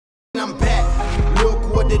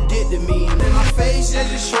What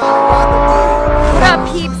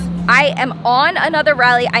up, peeps? I am on another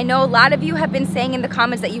rally. I know a lot of you have been saying in the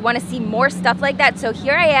comments that you want to see more stuff like that, so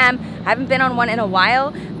here I am. I haven't been on one in a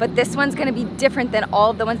while, but this one's going to be different than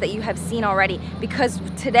all of the ones that you have seen already, because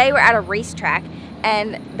today we're at a racetrack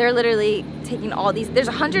and they're literally taking all these, there's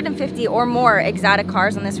 150 or more exotic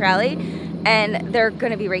cars on this rally, and they're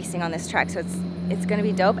going to be racing on this track, so it's going to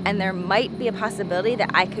be dope, and there might be a possibility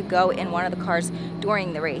that I could go in one of the cars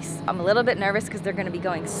during the race. I'm a little bit nervous because they're going to be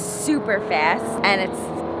going super fast, and it's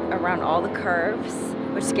around all the curves,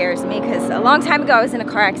 which scares me because a long time ago I was in a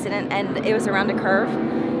car accident and it was around a curve.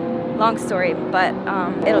 Long story, but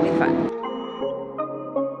it'll be fun.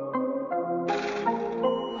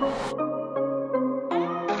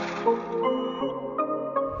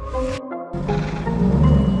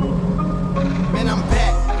 Man, I'm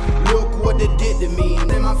back. Look what they did to me.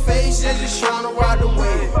 And my face is just trying to ride the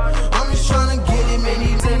wave. I'm just trying to get him and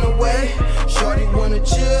he's in the way. Shorty wanna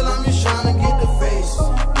chill, I'm just trying to get the face.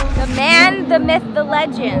 The man, the myth, the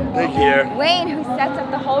legend. Thank you. Wayne, who sets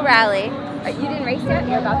up the whole rally. You didn't race yet?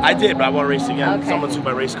 You're about to? I did, but I want to race again. Okay. Someone took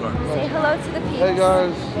my race car. Say hello to the peeps. Hey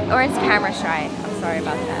guys. Oren's camera shy. I'm sorry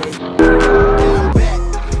about that. And I'm back.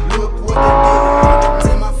 Look what they did to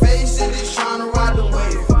me. My face is just trying to ride the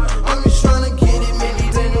wave. I'm just trying to get him and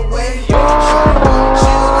he's in the way. Shorty wanna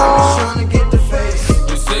chill, I'm just trying to get the face.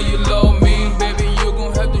 You say you love me, baby, you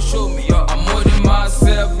gon' have to show me. I'm more than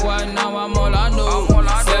myself right now, I'm all I know.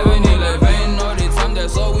 7-Eleven, all the time,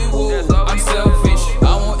 that's all we want. I'm selfish,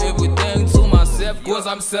 I want everything to myself, cause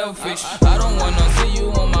I'm selfish. I don't wanna see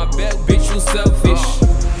you on my back, bitch, you selfish.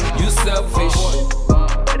 You selfish.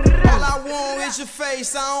 All I want is your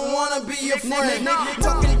face, I don't wanna be your friend.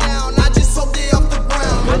 Talking down, I just hope they off the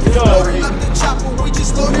ground. Loading up the chopper, we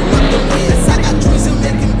just loading up the meds. I got dreams of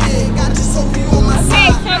making big, I just hope you on my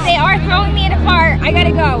Okay, side. so they are throwing me in a car. I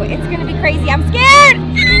gotta go. It's gonna be crazy. I'm scared.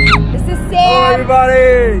 This is Sam.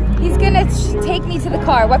 Everybody. He's gonna take me to the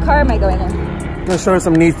car. What car am I going in? I'm gonna show her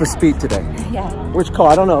some Need for Speed today. Yeah. Which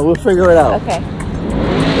car? I don't know. We'll figure it out. Okay.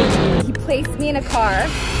 He placed me in a car.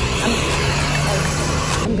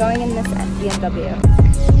 I'm going in this BMW.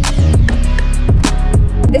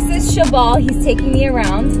 This is Shabal. He's taking me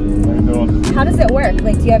around. How you doing? How does it work?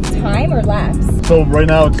 Like, do you have time or laps? So right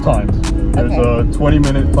now it's timed. There's Okay.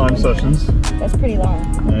 20-minute time sessions, That's pretty long.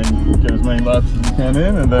 and you get as many laps as you can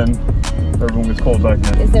in, and then everyone gets called back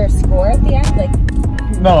in. Is there a score at the end? Like,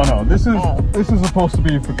 No, this is supposed to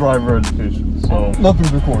be for driver education, so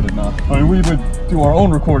nothing's recorded now. I mean, we would do our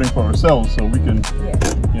own recording for ourselves, so we can,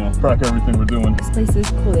 yeah. track everything we're doing. This place is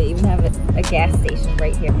cool. They even have a gas station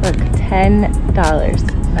right here. Look, $10,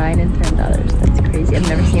 $9 and $10. That's crazy. I've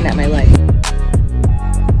never seen that in my life.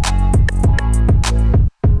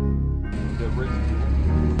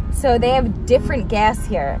 So they have different gas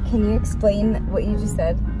here. Can you explain what you just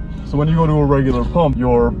said? So when you go to a regular pump,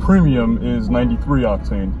 your premium is 93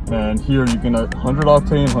 octane, and here you can get 100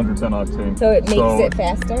 octane, 110 octane. So it makes it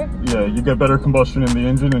faster? Yeah, you get better combustion in the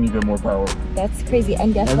engine and you get more power. That's crazy.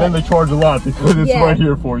 And guess And what? then they charge a lot because it's right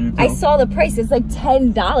here for you too. I saw the price. It's like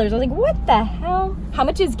 $10. I was like, what the hell? How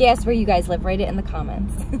much is gas where you guys live? Write it in the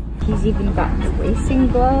comments. He's even got racing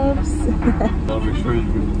gloves. I'll make sure you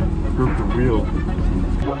can grip the wheel.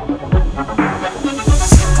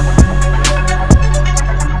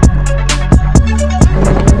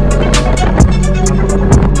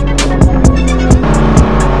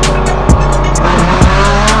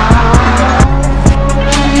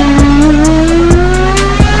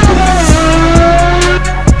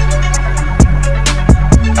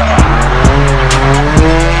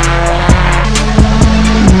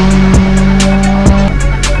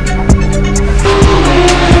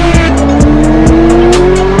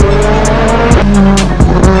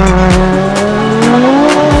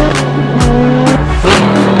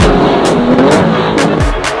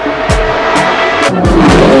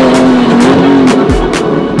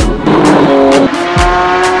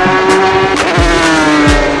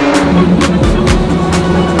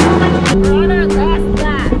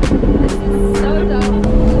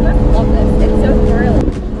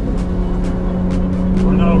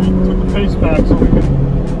 So we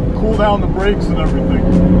can cool down the brakes and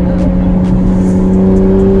everything.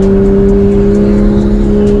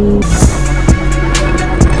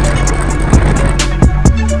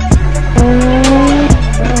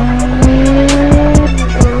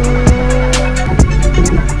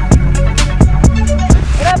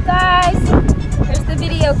 What up, guys? Here's the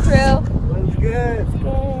video crew. What's good?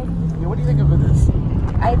 Yeah, what do you think of this?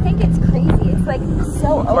 I think it's crazy. It's like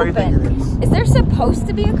so open. Is there supposed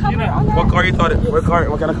to be a cover on that? What car you thought it? What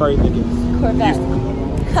kind of car you think it is? Corvette.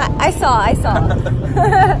 I saw.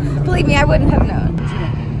 Believe me, I wouldn't have known.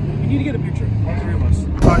 We need to get a picture, all three of us.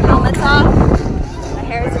 Helmet's off. My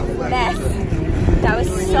hair is a mess. That was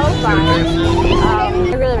so fun.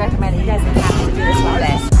 I really recommend it. You guys have to do this one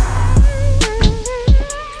day.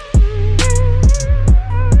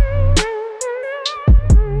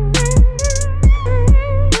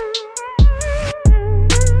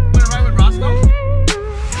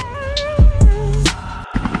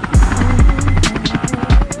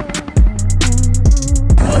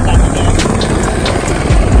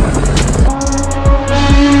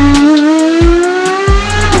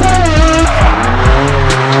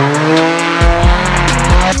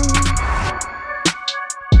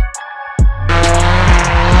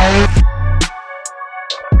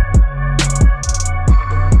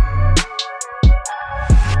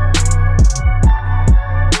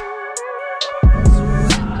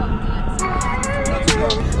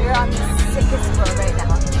 We're on the sickest road right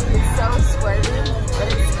now. It's so swervy, but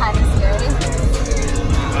it's kind of scary.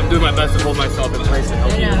 I'm doing my best to hold myself in place and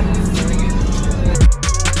help you.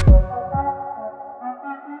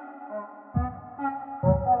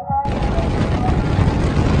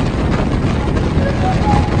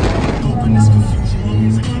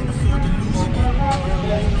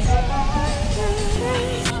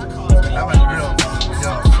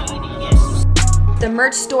 The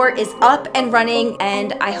merch store is up and running,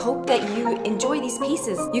 and I hope that you enjoy these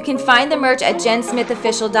pieces. You can find the merch at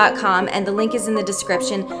jensmithofficial.com, and the link is in the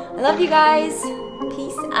description. I love you guys.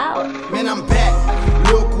 Peace out. Man, I'm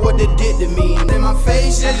back. Look what they did to me. And my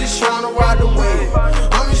face is just trying to ride the wave.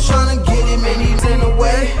 I'm just trying to get it, man, he's in the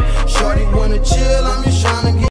way. Shorty wanna chill, I'm just trying to get